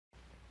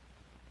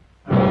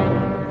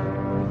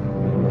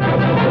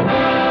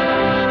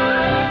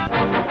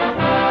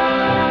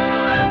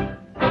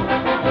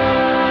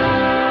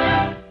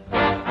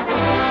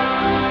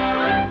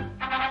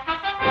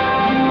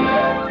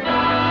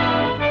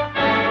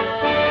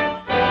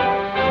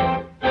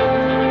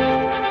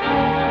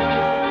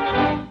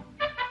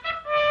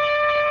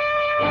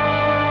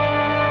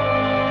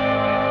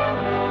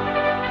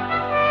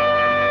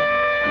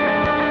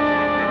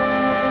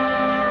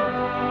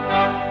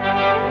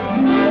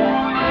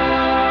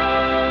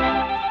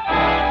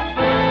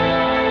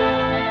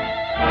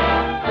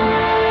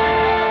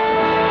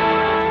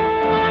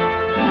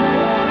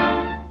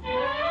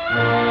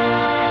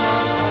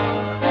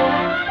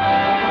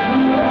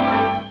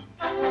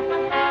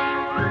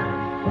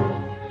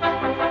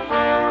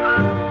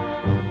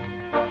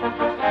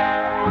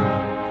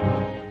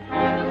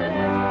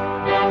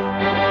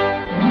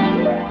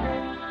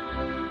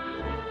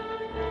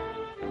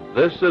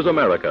This is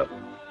America,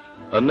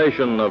 a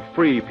nation of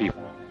free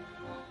people,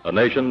 a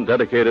nation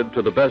dedicated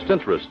to the best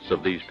interests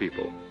of these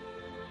people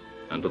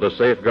and to the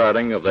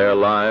safeguarding of their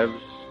lives,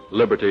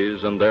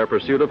 liberties, and their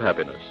pursuit of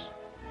happiness.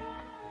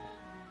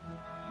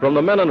 From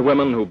the men and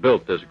women who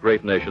built this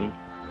great nation,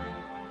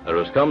 there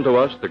has come to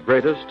us the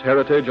greatest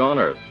heritage on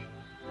earth,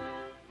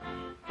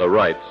 the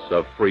rights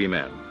of free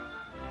men.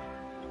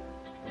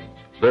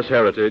 This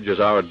heritage is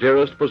our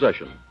dearest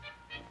possession.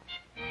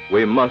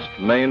 We must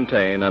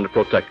maintain and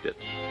protect it.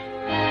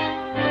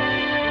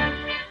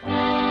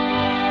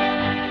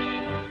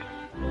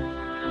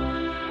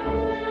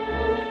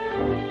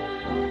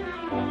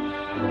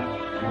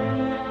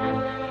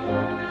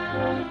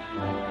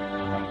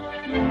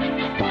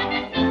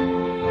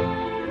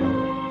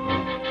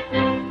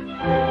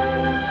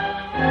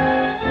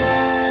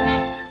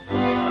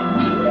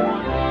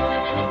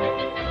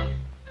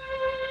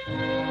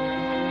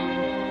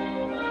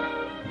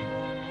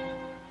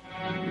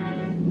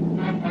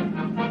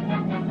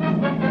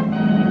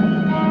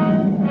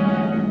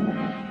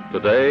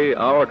 Today,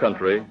 our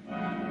country,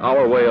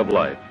 our way of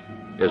life,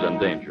 is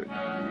endangered.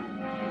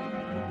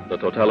 The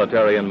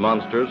totalitarian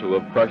monsters who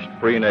have crushed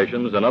free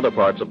nations in other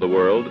parts of the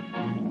world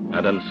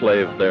and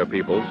enslaved their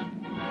peoples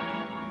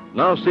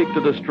now seek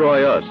to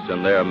destroy us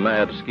in their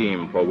mad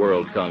scheme for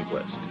world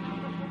conquest.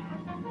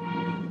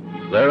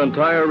 Their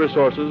entire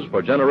resources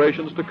for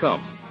generations to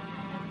come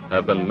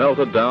have been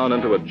melted down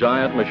into a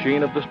giant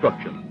machine of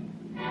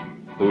destruction,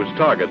 whose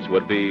targets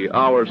would be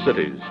our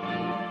cities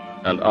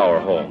and our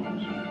homes.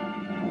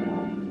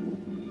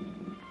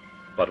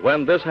 But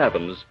when this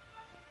happens,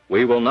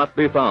 we will not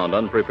be found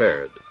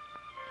unprepared.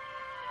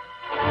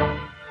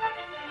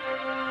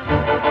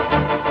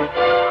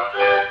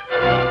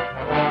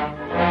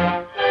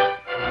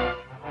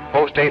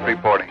 Post 8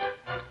 reporting.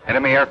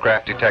 Enemy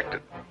aircraft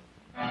detected.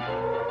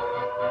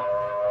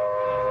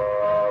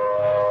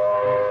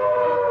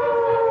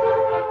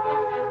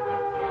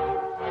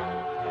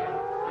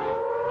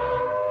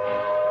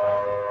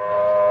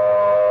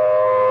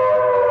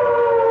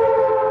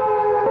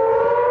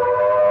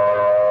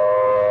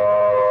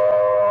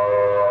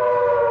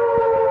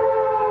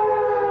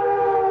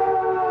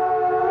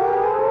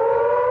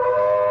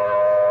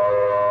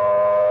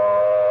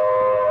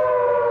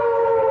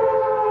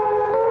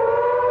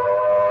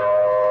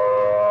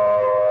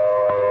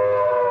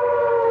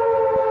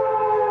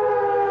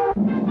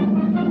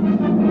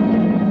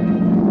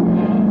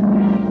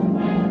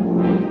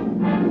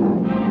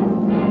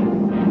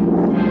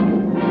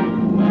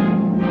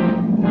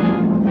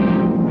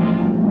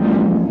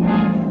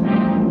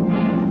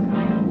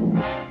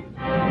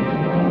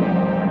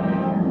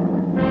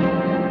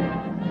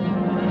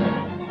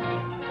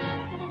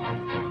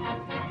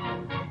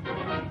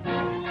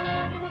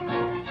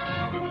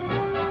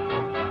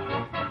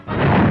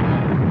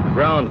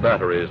 Ground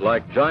batteries,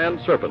 like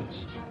giant serpents,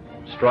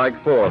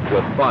 strike forth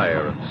with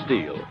fire and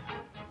steel.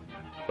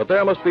 But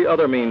there must be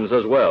other means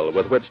as well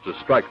with which to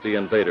strike the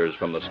invaders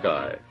from the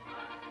sky.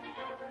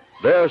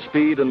 Their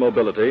speed and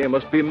mobility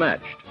must be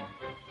matched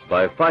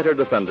by fighter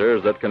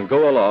defenders that can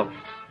go aloft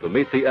to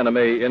meet the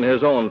enemy in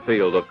his own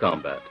field of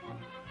combat.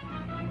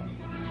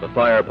 The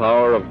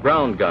firepower of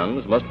ground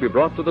guns must be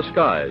brought to the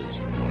skies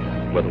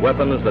with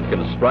weapons that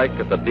can strike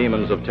at the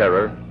demons of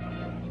terror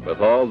with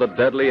all the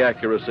deadly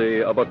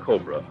accuracy of a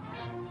cobra.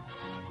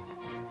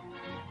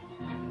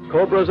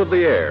 Cobras of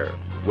the air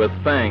with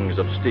fangs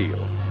of steel,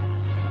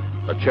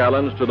 a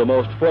challenge to the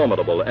most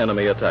formidable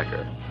enemy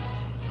attacker.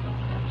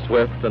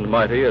 Swift and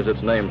mighty as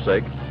its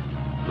namesake,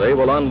 they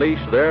will unleash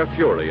their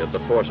fury at the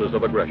forces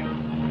of aggression.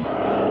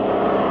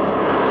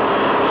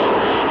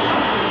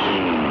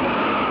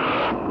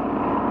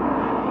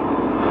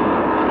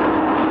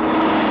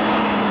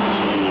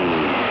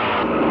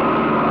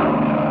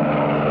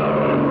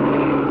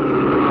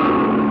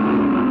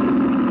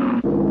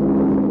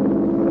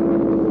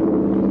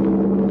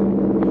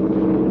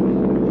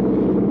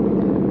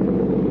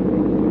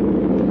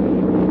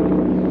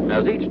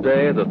 As each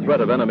day the threat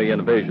of enemy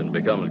invasion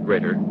becomes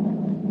greater,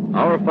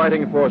 our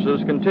fighting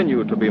forces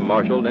continue to be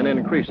marshaled in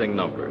increasing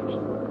numbers.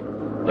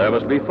 There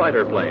must be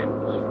fighter planes,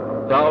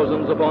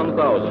 thousands upon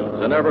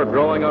thousands in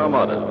ever-growing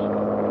armadas,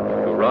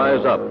 to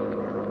rise up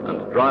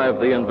and drive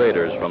the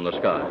invaders from the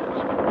skies.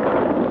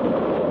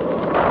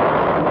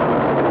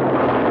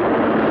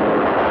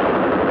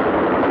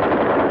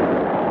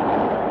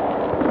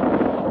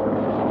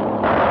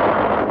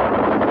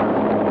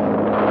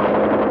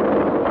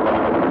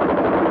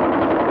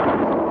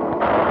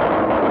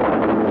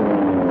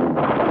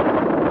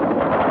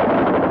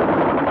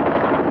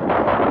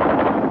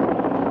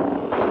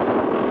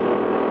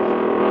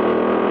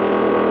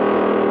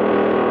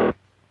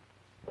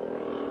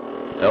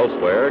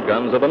 Elsewhere,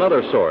 guns of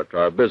another sort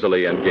are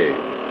busily engaged.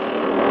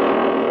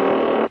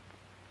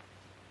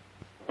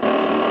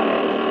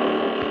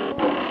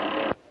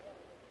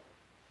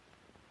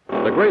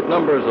 The great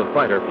numbers of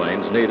fighter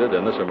planes needed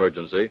in this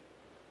emergency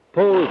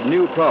posed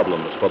new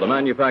problems for the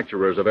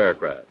manufacturers of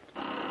aircraft.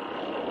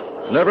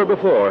 Never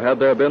before had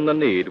there been the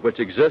need which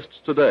exists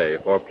today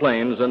for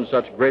planes in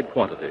such great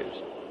quantities.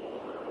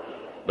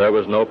 There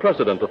was no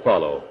precedent to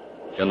follow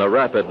in the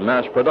rapid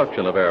mass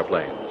production of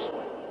airplanes.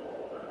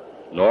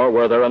 Nor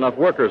were there enough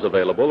workers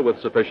available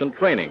with sufficient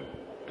training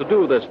to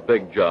do this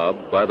big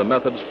job by the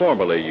methods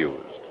formerly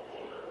used.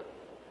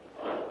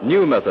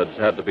 New methods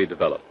had to be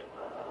developed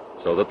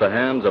so that the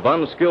hands of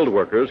unskilled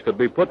workers could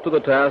be put to the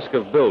task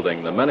of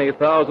building the many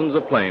thousands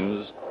of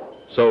planes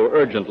so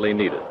urgently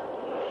needed.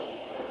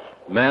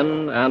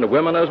 Men and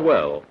women as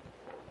well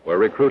were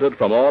recruited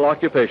from all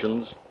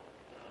occupations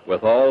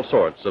with all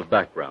sorts of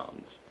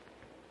backgrounds.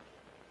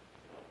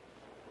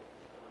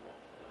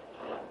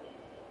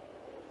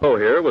 Joe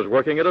here was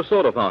working at a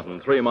soda fountain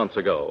 3 months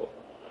ago.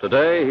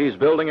 Today, he's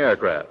building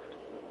aircraft.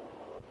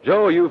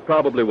 Joe, you've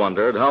probably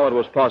wondered how it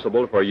was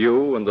possible for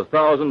you and the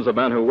thousands of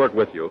men who work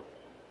with you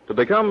to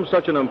become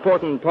such an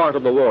important part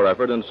of the war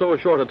effort in so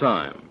short a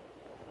time.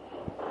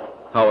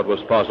 How it was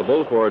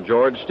possible for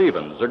George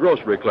Stevens, a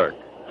grocery clerk,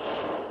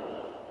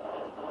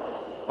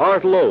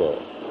 Art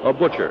Lowell, a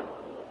butcher,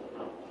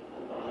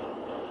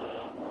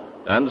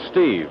 and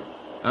Steve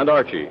and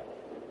Archie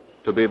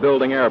to be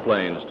building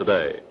airplanes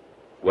today.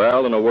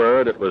 Well, in a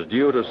word, it was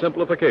due to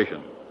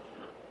simplification.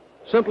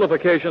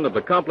 Simplification of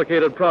the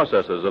complicated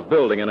processes of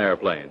building an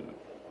airplane.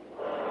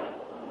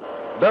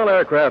 Bell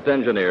aircraft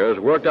engineers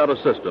worked out a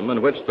system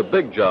in which the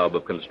big job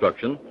of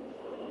construction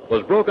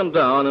was broken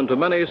down into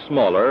many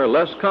smaller,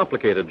 less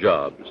complicated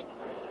jobs,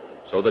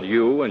 so that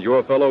you and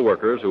your fellow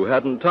workers who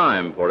hadn't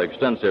time for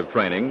extensive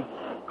training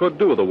could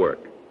do the work.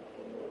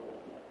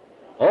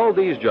 All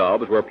these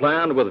jobs were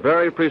planned with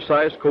very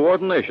precise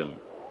coordination,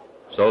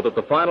 so that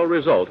the final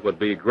result would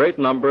be great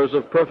numbers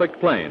of perfect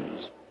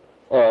planes,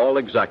 all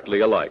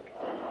exactly alike.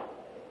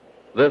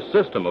 This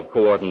system of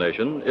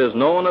coordination is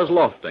known as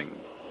lofting.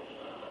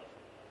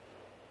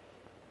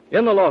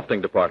 In the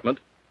lofting department,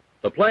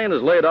 the plane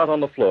is laid out on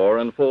the floor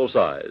in full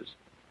size.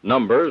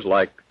 Numbers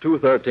like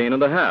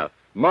 213.5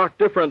 mark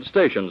different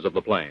stations of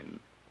the plane.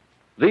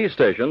 These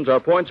stations are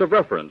points of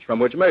reference from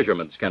which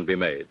measurements can be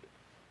made.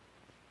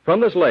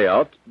 From this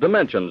layout,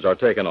 dimensions are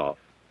taken off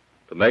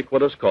to make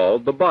what is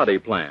called the body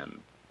plan.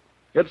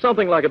 It's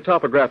something like a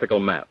topographical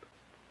map,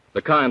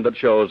 the kind that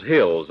shows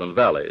hills and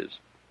valleys.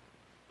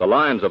 The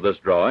lines of this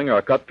drawing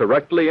are cut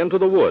directly into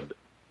the wood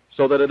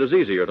so that it is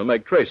easier to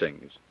make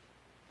tracings.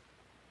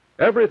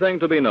 Everything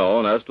to be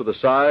known as to the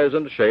size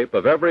and shape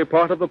of every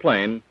part of the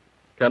plane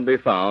can be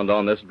found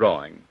on this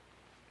drawing.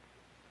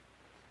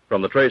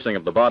 From the tracing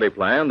of the body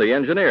plan, the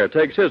engineer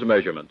takes his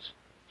measurements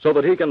so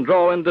that he can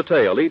draw in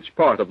detail each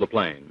part of the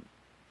plane.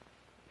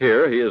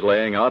 Here he is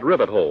laying out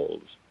rivet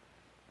holes.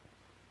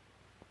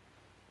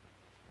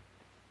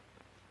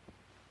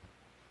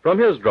 From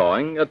his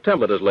drawing, a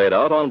template is laid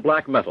out on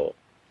black metal.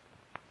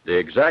 The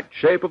exact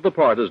shape of the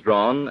part is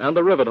drawn and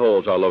the rivet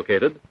holes are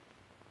located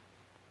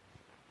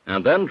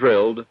and then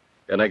drilled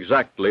in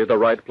exactly the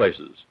right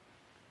places.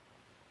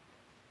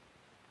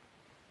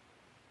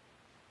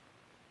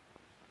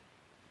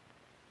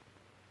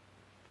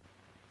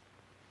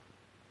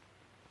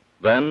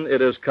 Then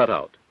it is cut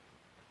out.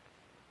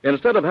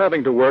 Instead of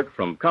having to work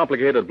from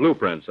complicated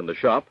blueprints in the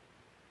shop,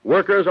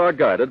 workers are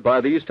guided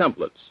by these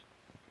templates.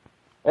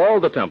 All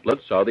the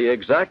templates are the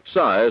exact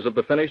size of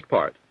the finished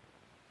part.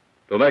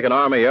 To make an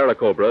Army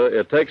Airacobra,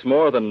 it takes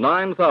more than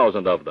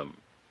 9,000 of them.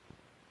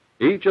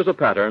 Each is a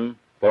pattern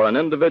for an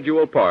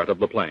individual part of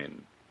the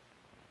plane.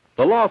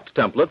 The loft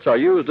templates are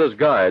used as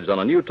guides on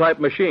a new type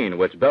machine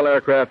which Bell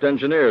aircraft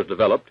engineers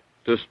developed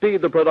to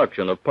speed the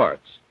production of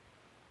parts.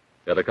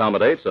 It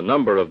accommodates a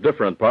number of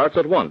different parts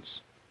at once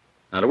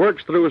and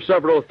works through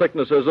several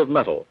thicknesses of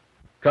metal,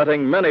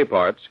 cutting many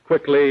parts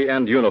quickly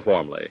and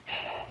uniformly.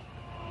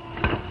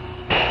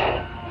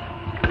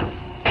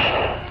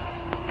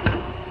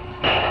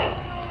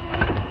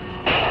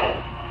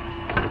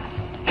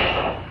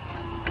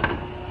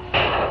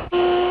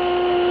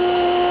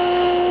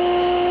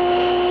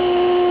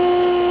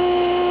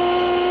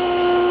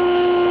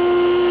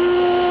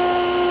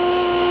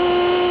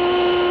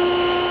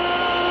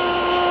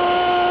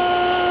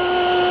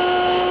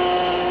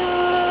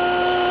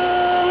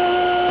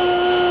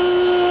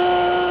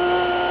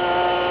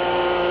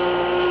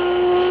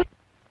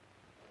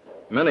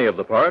 Many of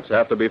the parts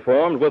have to be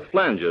formed with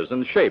flanges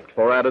and shaped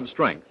for added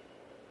strength.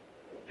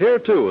 Here,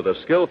 too, the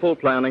skillful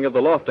planning of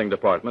the lofting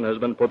department has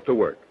been put to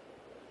work.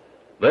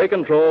 They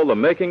control the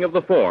making of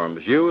the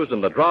forms used in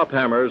the drop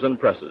hammers and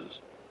presses.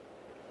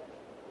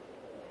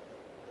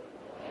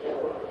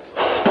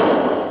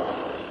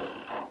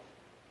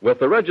 With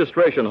the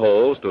registration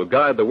holes to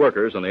guide the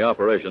workers in the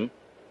operation,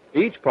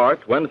 each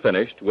part, when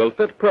finished, will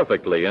fit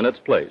perfectly in its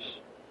place.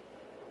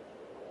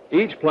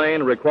 Each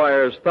plane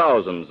requires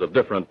thousands of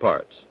different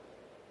parts.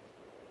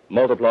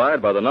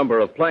 Multiplied by the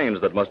number of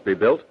planes that must be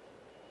built,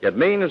 it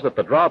means that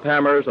the drop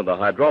hammers and the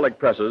hydraulic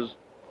presses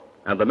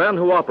and the men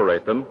who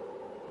operate them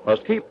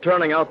must keep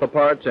turning out the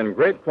parts in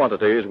great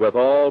quantities with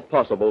all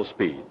possible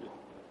speed.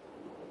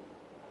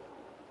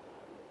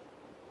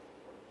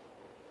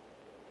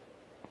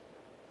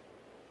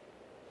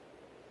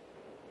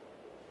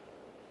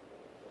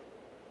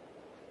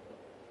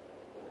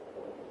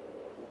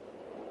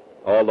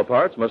 All the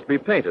parts must be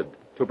painted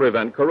to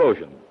prevent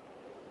corrosion.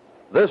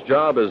 This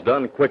job is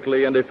done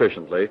quickly and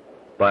efficiently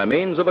by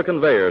means of a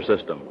conveyor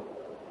system.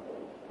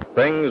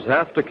 Things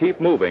have to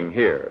keep moving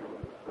here.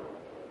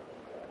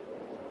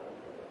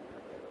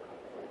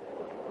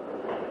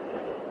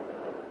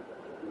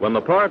 When the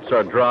parts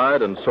are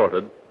dried and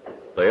sorted,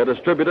 they are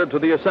distributed to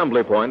the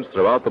assembly points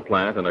throughout the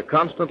plant in a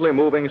constantly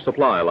moving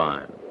supply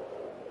line.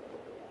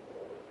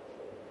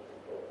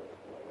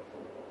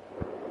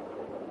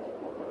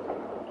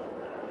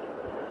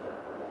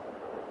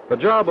 The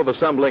job of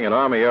assembling an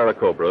Army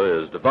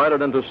Airacobra is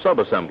divided into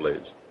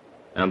sub-assemblies,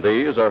 and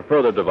these are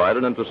further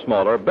divided into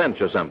smaller bench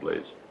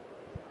assemblies.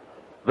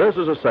 This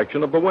is a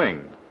section of the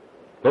wing,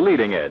 the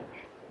leading edge.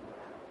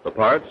 The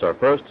parts are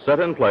first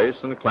set in place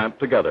and clamped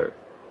together.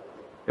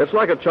 It's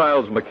like a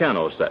child's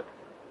mechano set.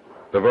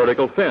 The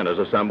vertical fin is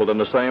assembled in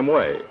the same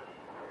way.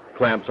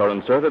 Clamps are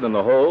inserted in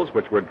the holes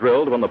which were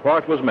drilled when the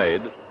part was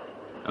made,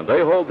 and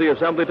they hold the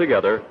assembly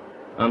together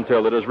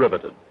until it is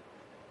riveted.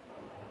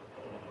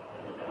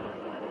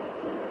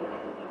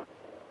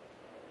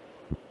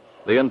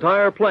 The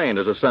entire plane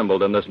is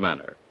assembled in this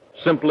manner,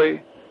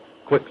 simply,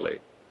 quickly,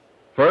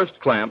 first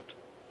clamped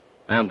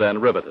and then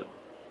riveted.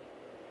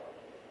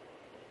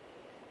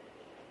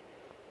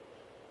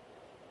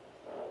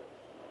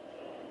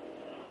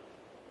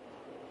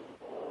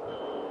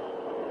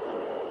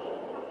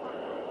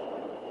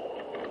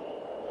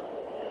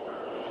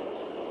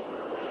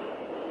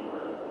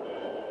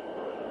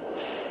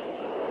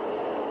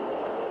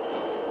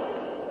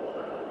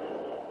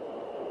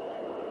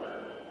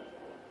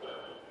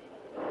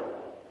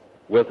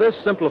 With this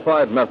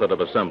simplified method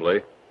of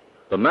assembly,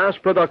 the mass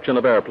production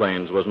of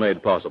airplanes was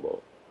made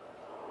possible.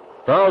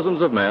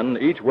 Thousands of men,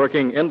 each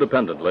working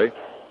independently,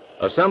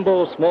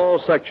 assemble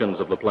small sections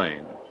of the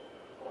plane,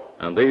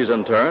 and these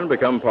in turn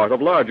become part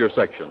of larger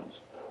sections,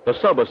 the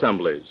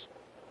sub-assemblies,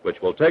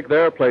 which will take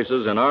their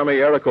places in Army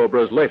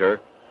Airacobras later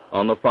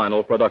on the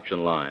final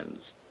production lines.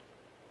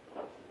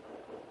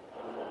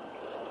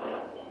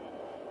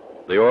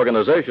 The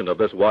organization of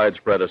this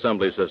widespread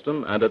assembly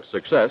system and its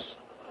success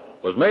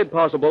was made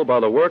possible by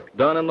the work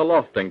done in the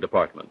lofting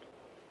department.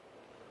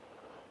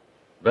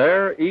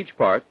 There, each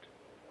part,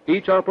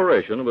 each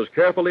operation was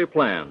carefully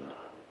planned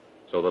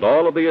so that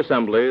all of the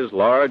assemblies,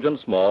 large and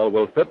small,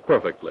 will fit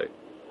perfectly.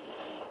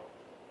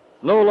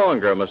 No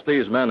longer must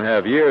these men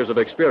have years of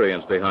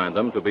experience behind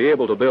them to be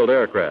able to build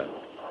aircraft.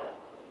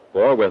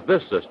 For with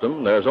this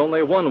system, there's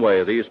only one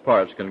way these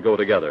parts can go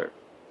together,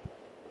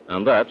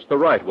 and that's the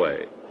right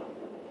way.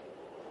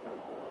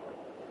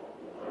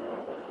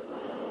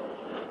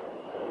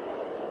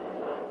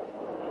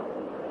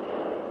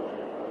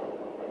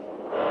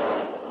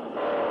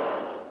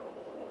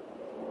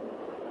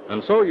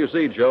 And so you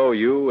see, Joe,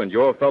 you and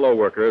your fellow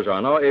workers are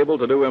now able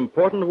to do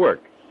important work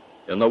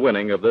in the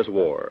winning of this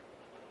war.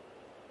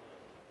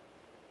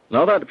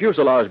 Now that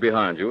fuselage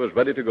behind you is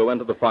ready to go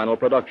into the final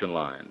production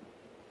line.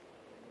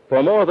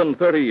 For more than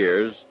 30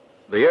 years,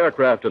 the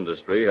aircraft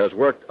industry has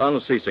worked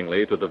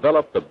unceasingly to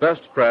develop the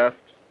best craft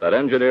that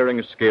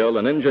engineering skill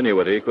and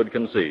ingenuity could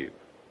conceive.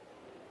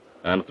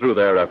 And through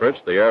their efforts,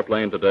 the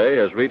airplane today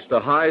has reached a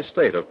high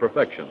state of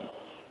perfection.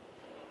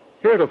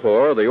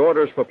 Heretofore, the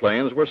orders for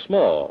planes were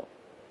small,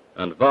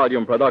 and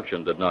volume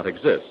production did not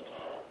exist.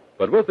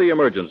 But with the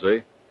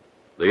emergency,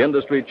 the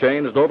industry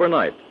changed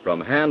overnight from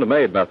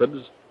handmade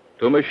methods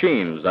to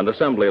machines and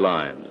assembly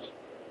lines.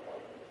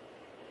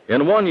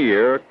 In 1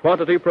 year,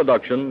 quantity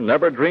production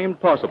never dreamed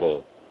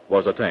possible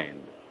was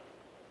attained.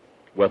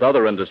 With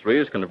other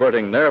industries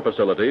converting their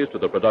facilities to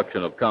the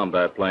production of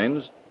combat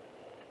planes,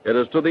 it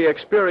is to the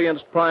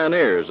experienced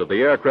pioneers of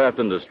the aircraft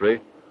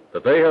industry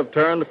that they have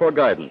turned for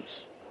guidance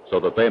so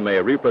that they may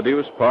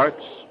reproduce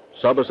parts,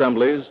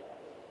 sub-assemblies,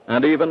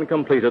 and even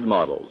completed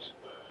models.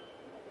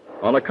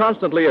 On a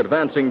constantly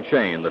advancing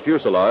chain, the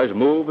fuselage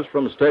moves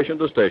from station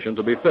to station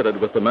to be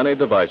fitted with the many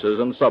devices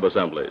and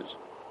sub-assemblies.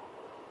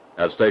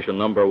 At station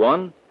number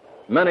 1,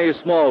 many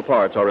small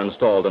parts are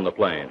installed in the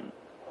plane.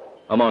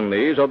 Among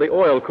these are the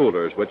oil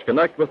coolers which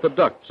connect with the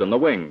ducts in the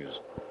wings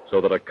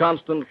so that a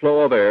constant flow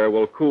of air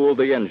will cool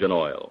the engine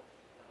oil.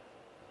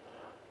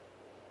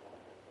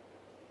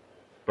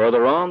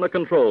 Further on, the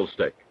control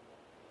stick.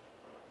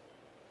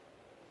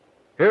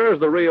 Here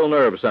is the real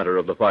nerve center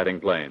of the fighting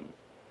plane,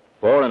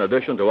 for in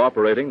addition to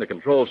operating the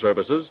control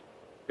surfaces,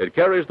 it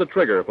carries the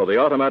trigger for the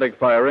automatic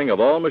firing of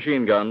all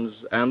machine guns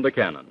and the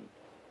cannon.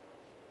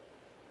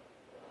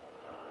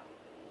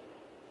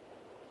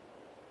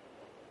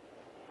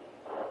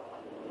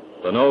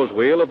 The nose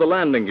wheel of the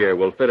landing gear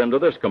will fit into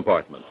this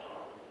compartment.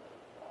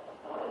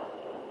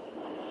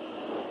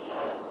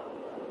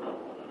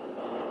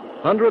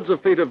 Hundreds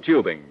of feet of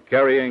tubing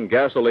carrying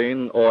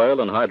gasoline, oil,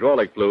 and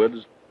hydraulic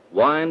fluids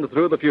wind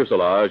through the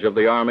fuselage of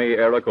the Army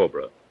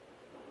Airacobra.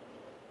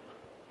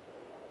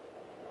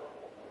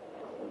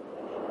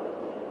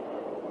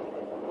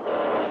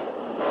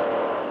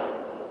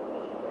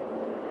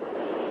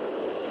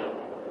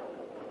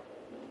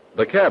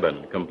 The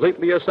cabin,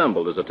 completely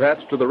assembled, is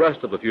attached to the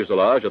rest of the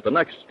fuselage at the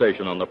next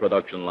station on the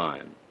production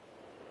line.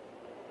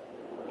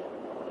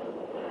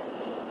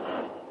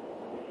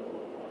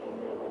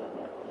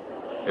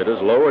 it is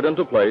lowered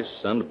into place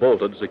and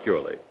bolted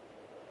securely.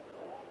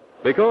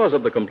 Because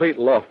of the complete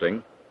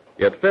lofting,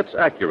 it fits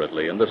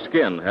accurately and the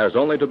skin has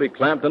only to be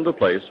clamped into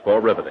place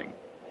for riveting.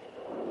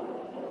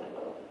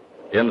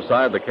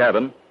 Inside the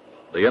cabin,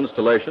 the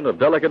installation of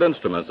delicate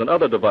instruments and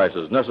other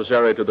devices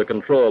necessary to the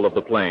control of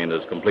the plane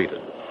is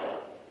completed.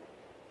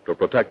 To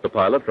protect the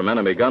pilot from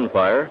enemy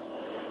gunfire,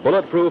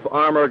 bulletproof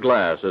armor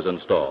glass is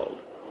installed.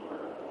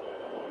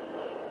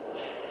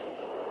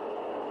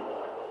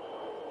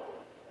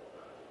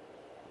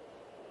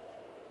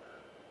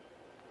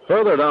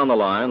 Further down the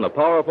line, the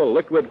powerful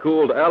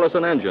liquid-cooled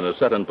Allison engine is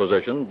set in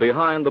position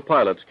behind the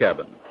pilot's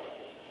cabin.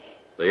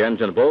 The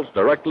engine bolts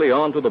directly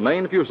onto the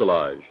main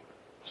fuselage,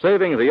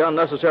 saving the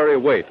unnecessary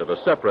weight of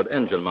a separate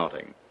engine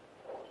mounting.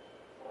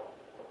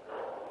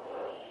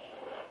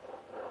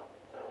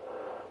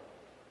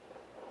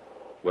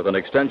 With an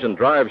extension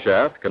drive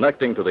shaft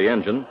connecting to the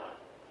engine,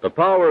 the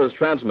power is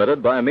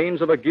transmitted by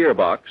means of a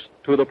gearbox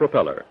to the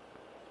propeller.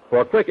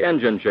 For quick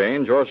engine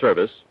change or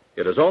service,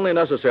 it is only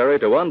necessary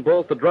to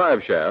unbolt the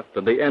drive shaft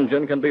and the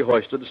engine can be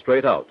hoisted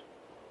straight out.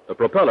 The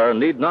propeller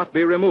need not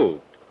be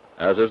removed,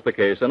 as is the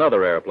case in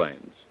other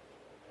airplanes.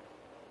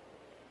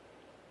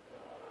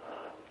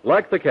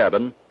 Like the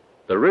cabin,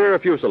 the rear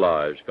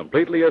fuselage,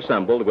 completely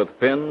assembled with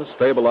fins,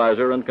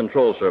 stabilizer, and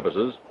control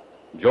surfaces,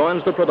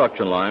 joins the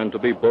production line to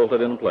be bolted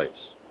in place.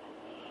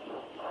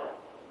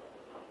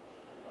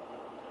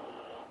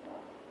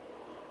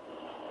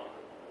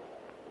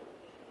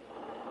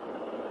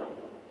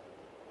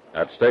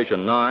 At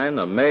Station 9,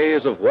 a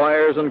maze of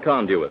wires and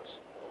conduits,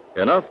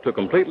 enough to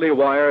completely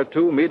wire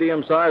two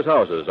medium-sized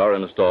houses, are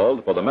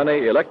installed for the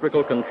many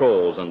electrical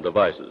controls and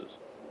devices.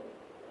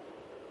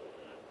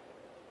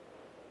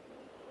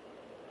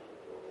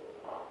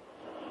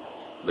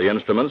 The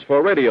instruments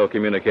for radio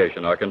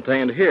communication are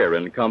contained here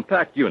in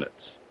compact units.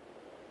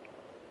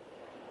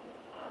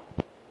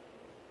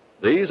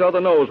 These are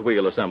the nose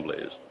wheel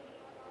assemblies.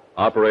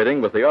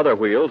 Operating with the other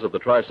wheels of the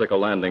tricycle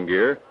landing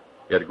gear,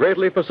 it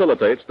greatly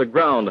facilitates the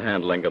ground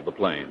handling of the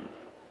plane.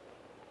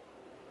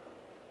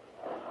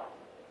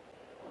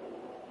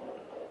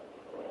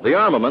 The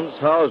armaments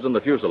housed in the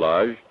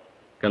fuselage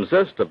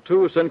consist of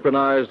two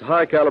synchronized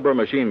high-caliber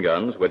machine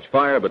guns which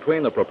fire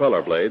between the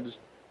propeller blades,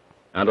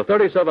 and a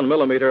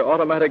 37mm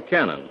automatic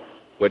cannon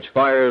which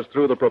fires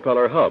through the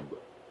propeller hub.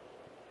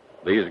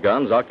 These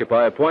guns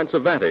occupy points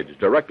of vantage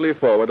directly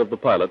forward of the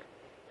pilot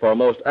for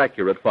most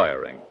accurate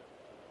firing.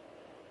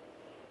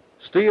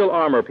 Steel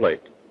armor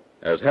plate,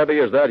 as heavy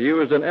as that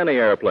used in any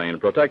airplane,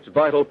 protects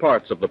vital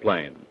parts of the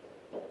plane.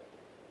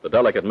 The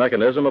delicate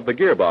mechanism of the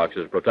gearbox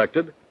is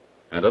protected,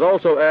 and it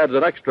also adds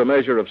an extra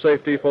measure of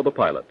safety for the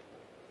pilot.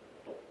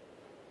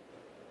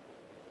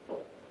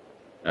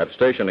 At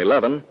Station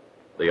 11,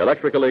 the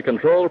electrically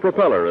controlled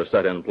propeller is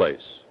set in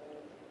place.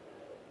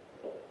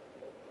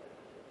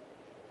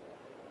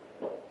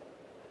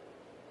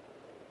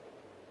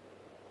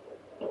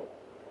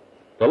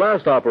 The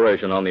last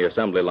operation on the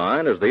assembly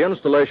line is the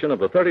installation of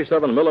the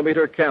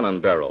 37mm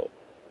cannon barrel,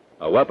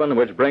 a weapon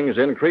which brings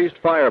increased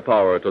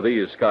firepower to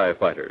these sky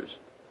fighters.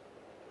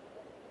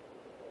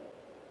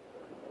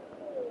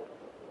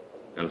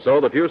 And so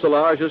the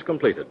fuselage is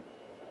completed,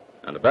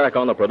 and back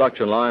on the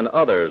production line,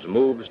 others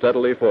move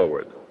steadily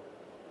forward.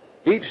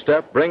 Each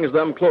step brings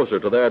them closer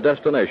to their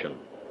destination,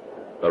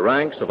 the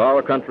ranks of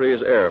our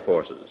country's air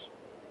forces.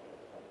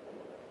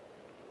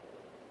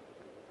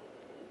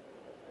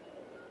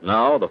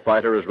 Now the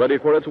fighter is ready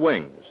for its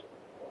wings.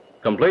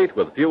 Complete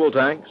with fuel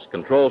tanks,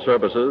 control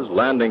surfaces,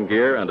 landing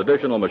gear, and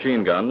additional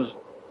machine guns,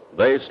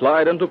 they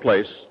slide into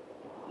place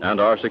and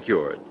are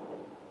secured.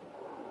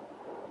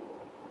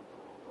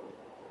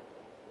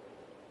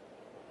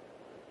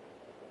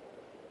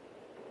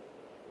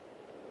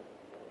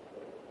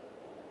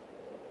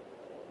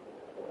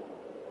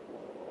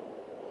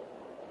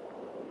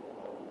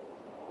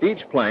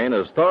 Each plane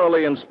is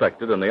thoroughly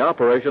inspected in the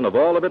operation of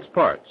all of its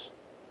parts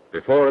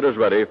before it is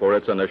ready for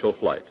its initial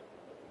flight.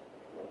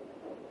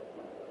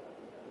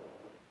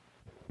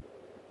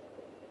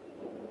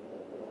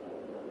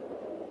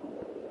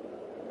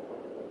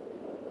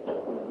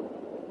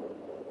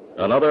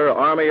 Another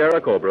Army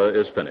Airacobra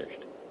is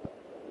finished,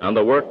 and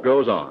the work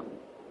goes on.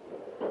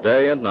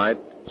 Day and night,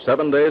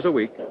 7 days a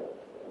week,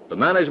 the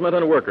management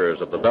and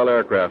workers of the Bell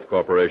Aircraft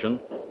Corporation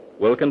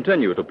will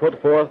continue to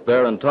put forth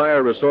their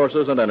entire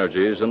resources and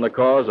energies in the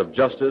cause of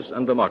justice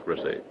and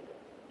democracy.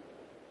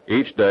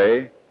 Each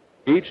day,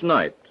 each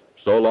night,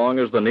 so long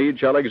as the need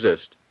shall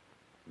exist,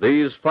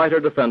 these fighter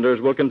defenders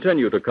will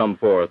continue to come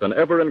forth in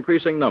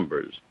ever-increasing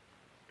numbers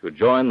to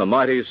join the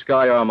mighty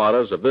sky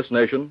armadas of this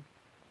nation,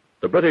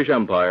 the British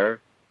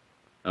Empire,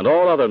 and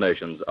all other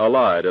nations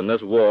allied in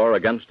this war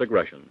against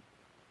aggression.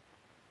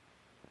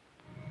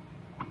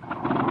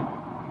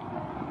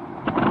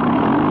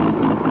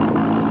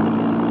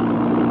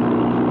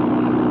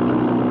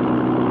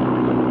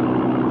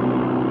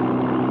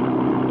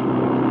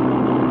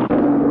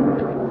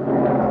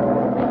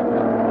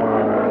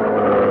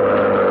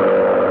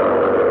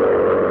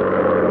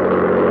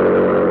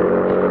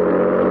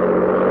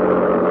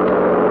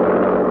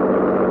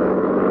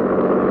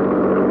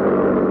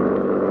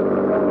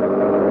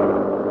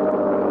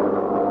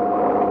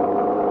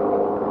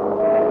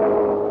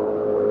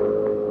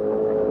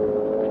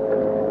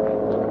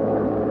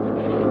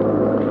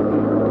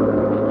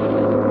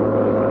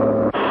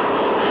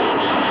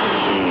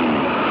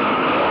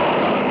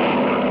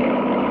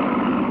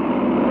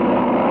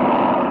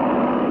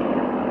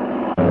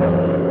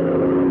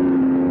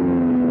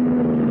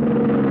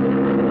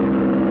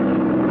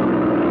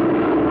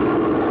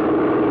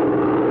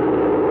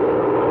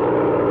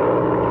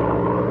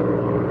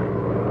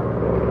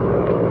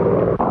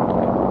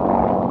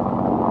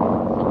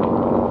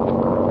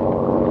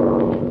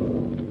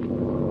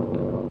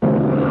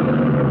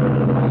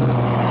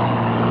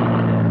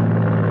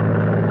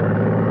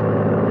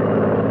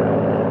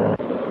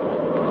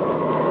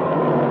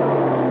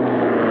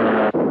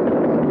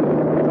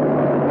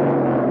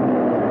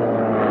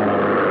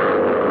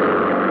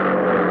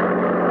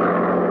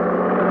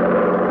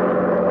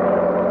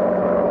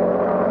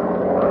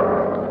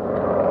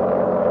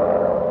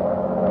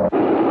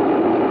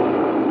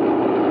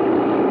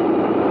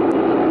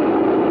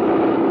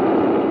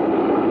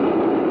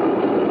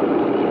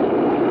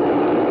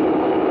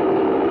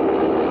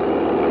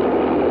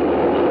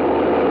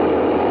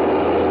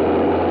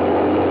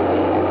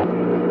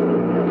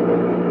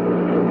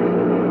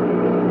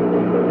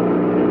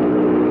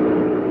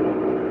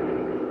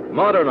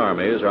 Modern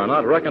armies are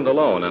not reckoned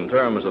alone in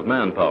terms of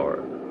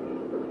manpower,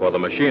 for the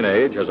machine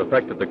age has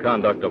affected the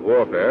conduct of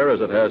warfare as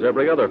it has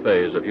every other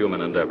phase of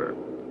human endeavor.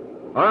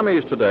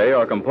 Armies today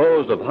are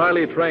composed of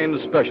highly trained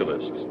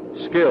specialists,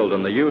 skilled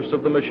in the use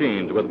of the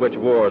machines with which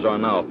wars are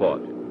now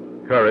fought.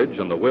 Courage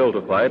and the will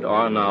to fight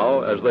are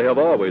now, as they have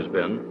always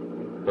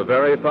been, the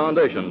very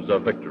foundations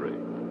of victory.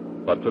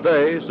 But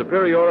today,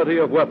 superiority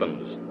of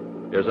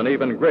weapons is an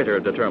even greater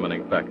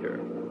determining factor.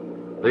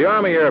 The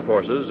Army Air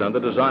Forces and the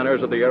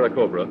designers of the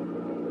Airacobra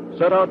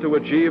set out to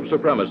achieve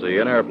supremacy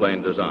in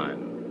airplane design.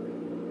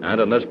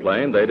 And in this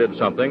plane, they did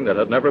something that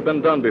had never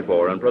been done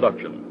before in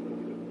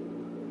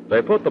production.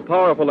 They put the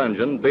powerful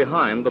engine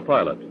behind the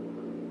pilot.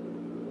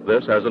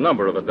 This has a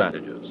number of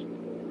advantages.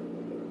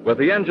 With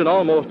the engine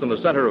almost in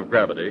the center of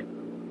gravity,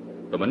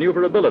 the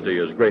maneuverability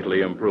is greatly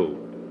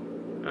improved,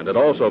 and it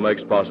also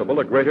makes possible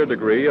a greater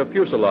degree of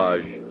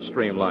fuselage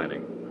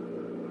streamlining.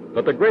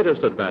 But the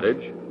greatest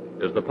advantage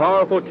is the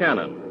powerful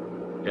cannon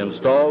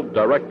installed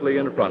directly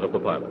in front of the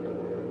pilot.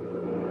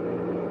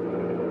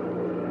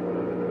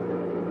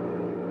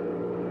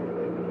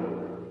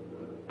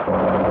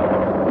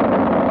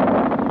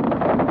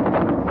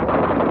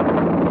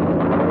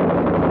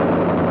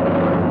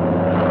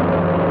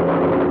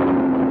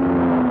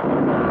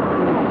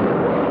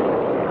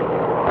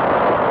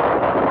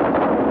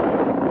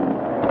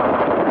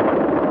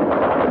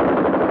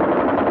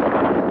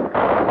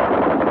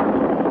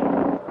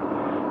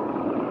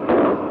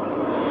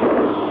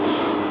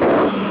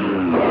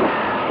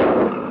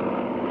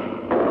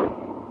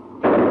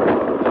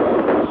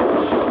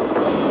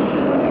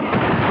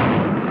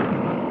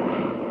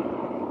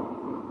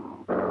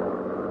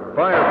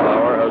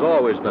 Firepower has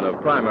always been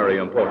of primary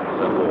importance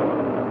in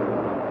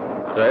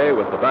war. Today,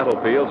 with the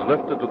battlefields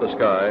lifted to the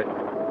sky,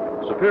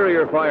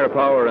 superior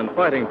firepower in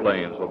fighting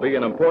planes will be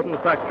an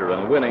important factor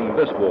in winning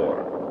this war.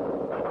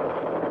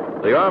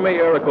 The Army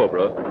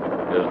Airacobra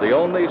is the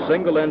only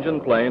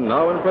single-engine plane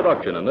now in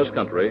production in this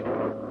country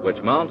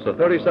which mounts a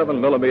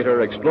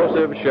 37-millimeter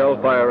explosive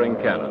shell-firing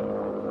cannon.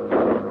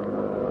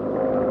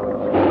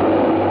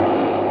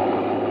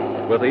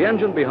 With the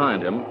engine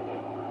behind him,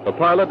 the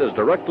pilot is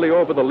directly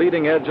over the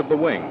leading edge of the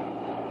wing,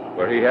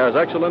 where he has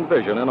excellent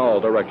vision in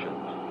all directions.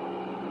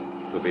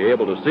 To be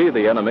able to see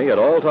the enemy at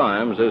all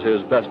times is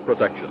his best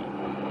protection.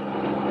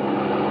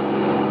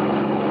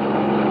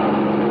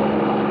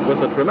 With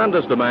the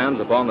tremendous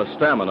demands upon the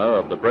stamina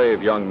of the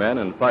brave young men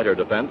in fighter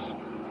defense,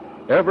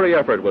 every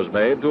effort was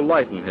made to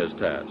lighten his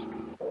task.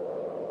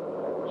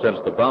 Since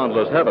the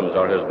boundless heavens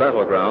are his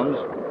battlegrounds,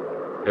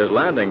 his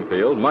landing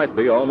field might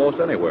be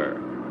almost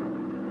anywhere.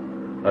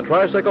 A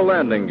tricycle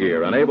landing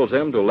gear enables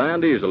him to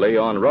land easily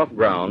on rough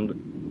ground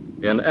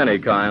in any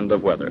kind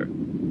of weather.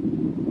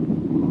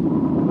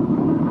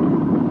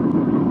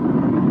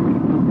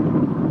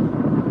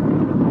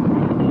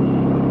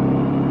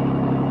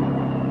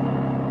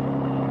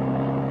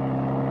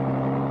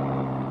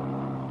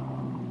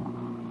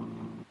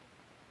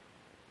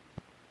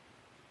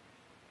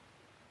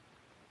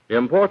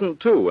 Important,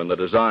 too, in the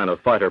design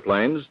of fighter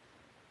planes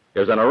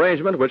is an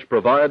arrangement which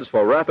provides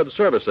for rapid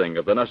servicing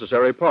of the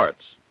necessary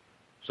parts,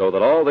 so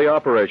that all the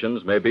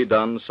operations may be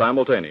done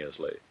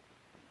simultaneously.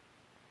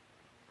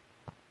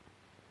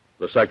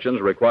 The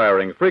sections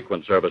requiring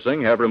frequent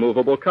servicing have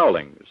removable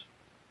cowlings.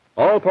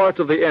 All parts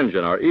of the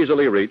engine are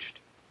easily reached,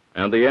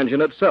 and the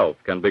engine itself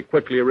can be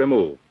quickly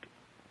removed.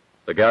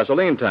 The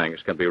gasoline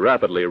tanks can be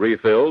rapidly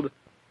refilled,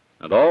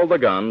 and all the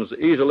guns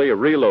easily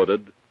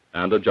reloaded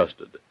and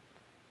adjusted.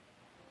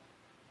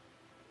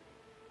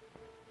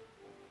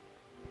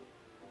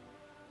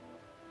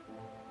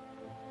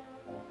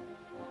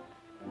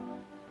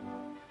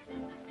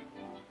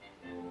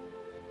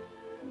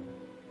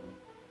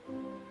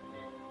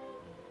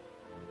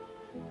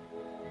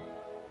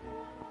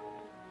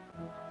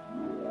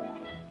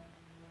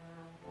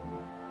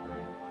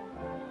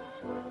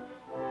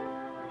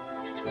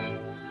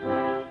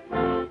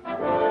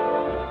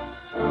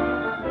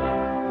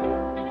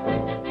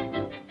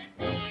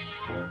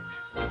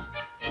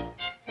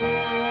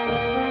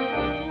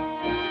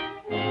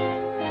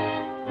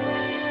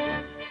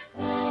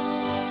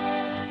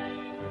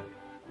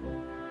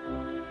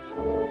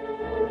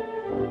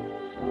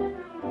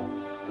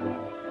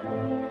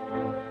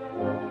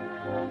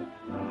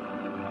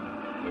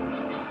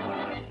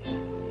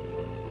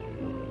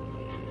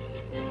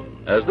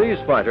 As these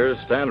fighters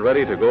stand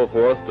ready to go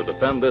forth to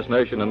defend this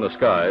nation in the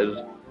skies,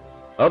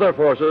 other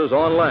forces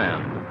on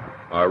land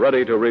are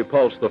ready to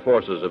repulse the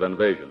forces of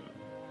invasion.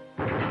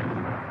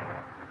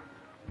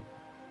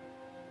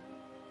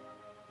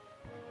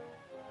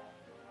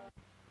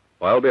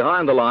 While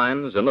behind the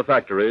lines, in the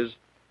factories,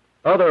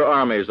 other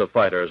armies of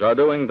fighters are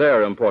doing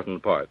their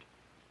important part.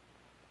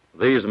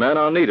 These men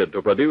are needed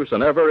to produce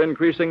in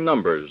ever-increasing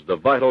numbers the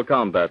vital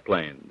combat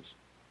planes.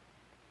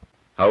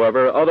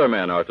 However, other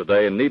men are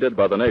today needed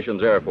by the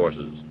nation's air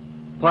forces,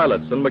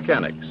 pilots and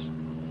mechanics,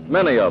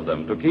 many of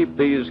them to keep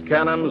these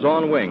cannons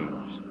on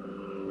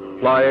wings,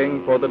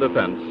 flying for the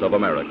defense of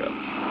America.